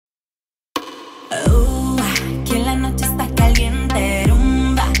Que la noche está caliente,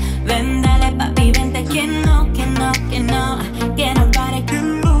 rumba. Ven, dale papi, vente, que no, que no, que no, que no pare, que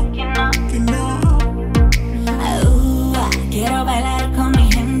no, que no, que no. Quiero bailar con mi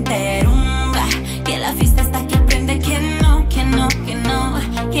gente, rumba. Que la fiesta está que prende, que no, que no, que no,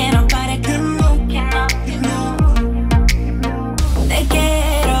 que no pare, que no, que no, que no. Te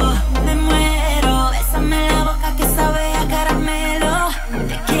quiero, me muero, bésame la boca que sabe a caramelo.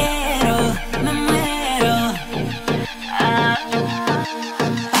 Te quiero, me muero.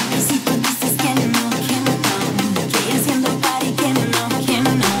 Papi, si tú dices que no, que yo haciendo party, que no, que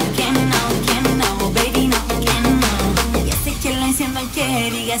no, que no, que no, baby, no, que no. Ya sé que lo enciendo y que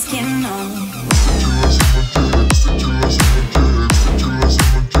digas que no.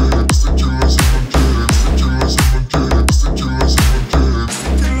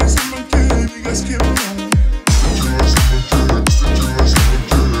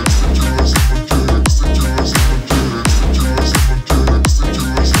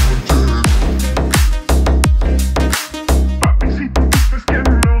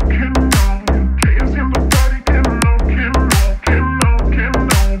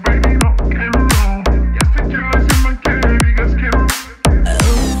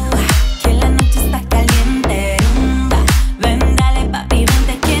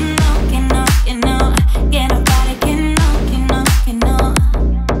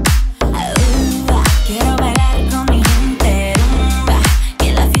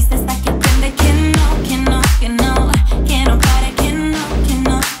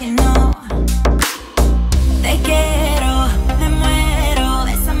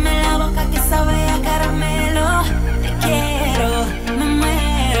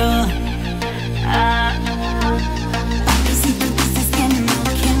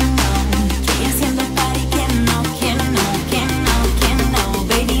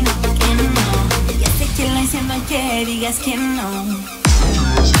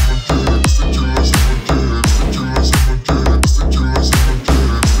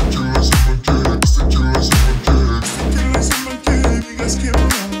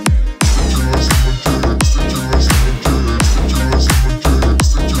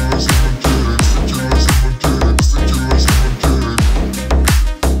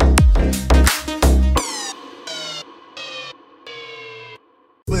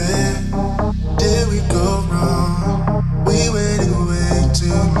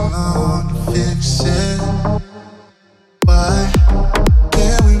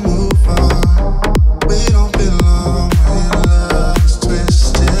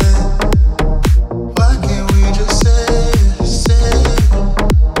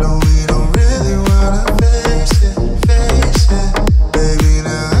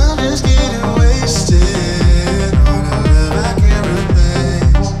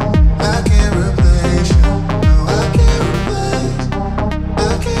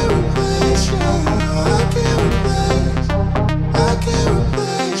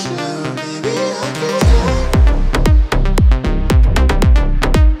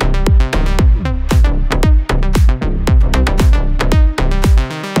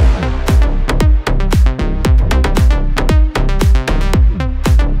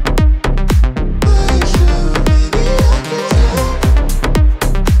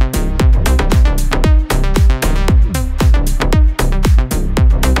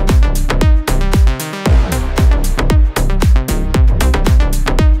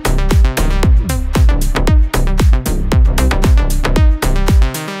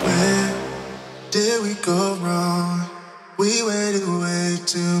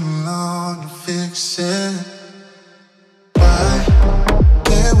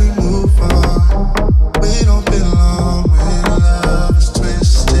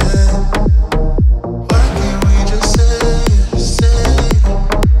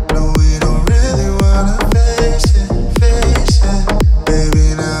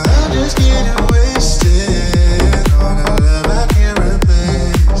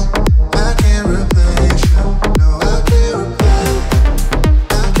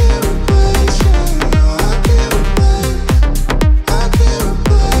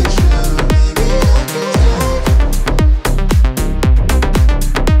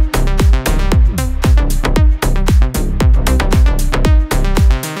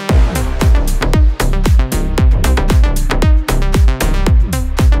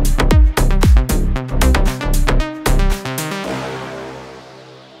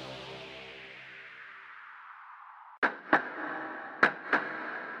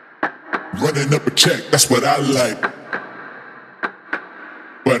 running up a check, that's what I like.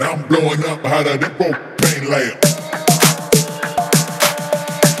 But I'm blowing up hotter than propane lamp.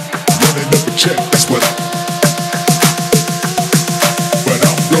 Running up a check, that's what I. But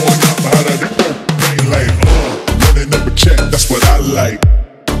I'm blowing up out of the propane like, running up a check, that's what I like.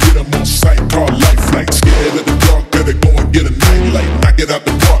 Get them on sight, car life like, scared of the dark, better go and get a nightlight. Knock it out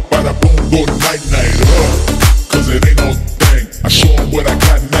the park, bada boom, go to night night, cause it ain't no thing. I show them what I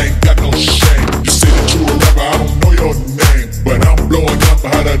got and I ain't got no shame. You say that you a rapper, I don't know your name, but I'm blowing up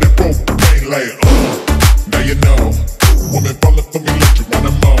out of the propane like, now you know. Woman falling for me, let you run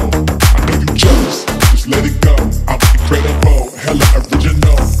them all. I know you jealous, just let it go. I'm incredible, hella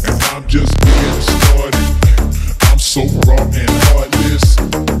original, and I'm just getting started. I'm so raw and heartless.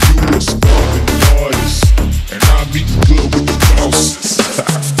 You a starving artist, and I'm eating good with the bosses.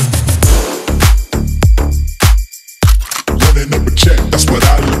 Running up a check, that's what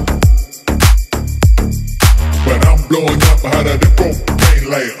I look. But I'm blowing up out of the propane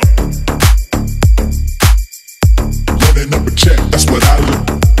like. Running up a check, that's what I look.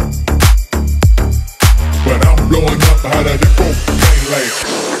 But I'm blowing up out of the propane like.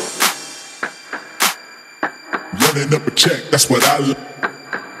 Running up a check, that's what I look.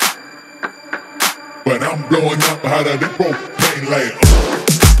 But I'm blowing up out of the propane like.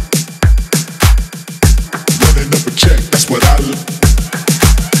 Running up a check, that's what I look.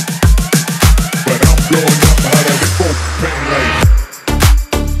 But I'm blowing up out of the propane like.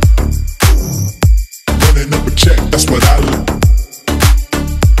 Running up a check, that's what I look.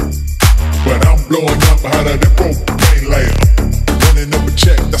 But I'm blowing up out of the propane like. Running up a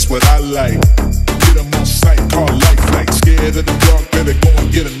check, that's what I like. Get them on sight, car life like, scared of the dark, better go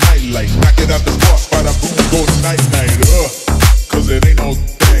and get a nightlight. Knock it out the park, bada boom, go to night night, cause it ain't no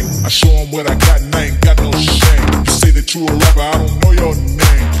thing. I show them what I got and I ain't got no shame. You say that you a rapper, I don't know your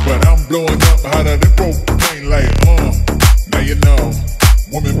name, but I'm blowing up out of the propane like, now you know.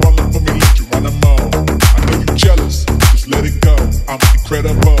 Woman falling for me, let you run them all. I know you jealous, just let it go. I'm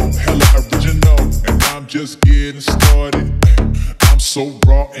incredible, hella original, and I'm just getting started. I'm so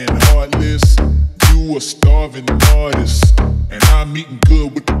raw and heartless. You a starving artist, and I'm eating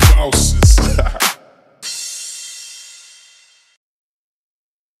good with the bosses.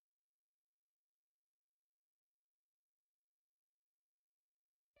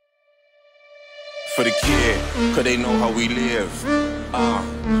 For the kid, cause they know how we live.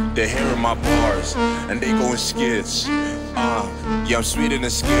 They're hearing my bars, and they going skids. Yeah, I'm sweeter than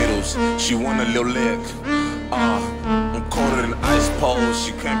Skittles. She want a little lick. I'm colder than ice poles.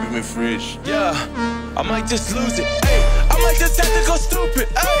 She can't be in fridge. Yeah, I might just lose it. Ay, I might just have to go stupid.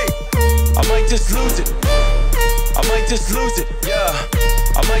 Ay, I might just lose it. I might just lose it. Yeah,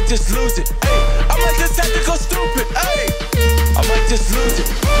 I might just lose it. Ay, I might just have to go stupid. Ay, I might just lose it.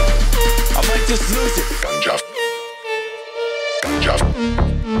 I might just lose it. Ganja.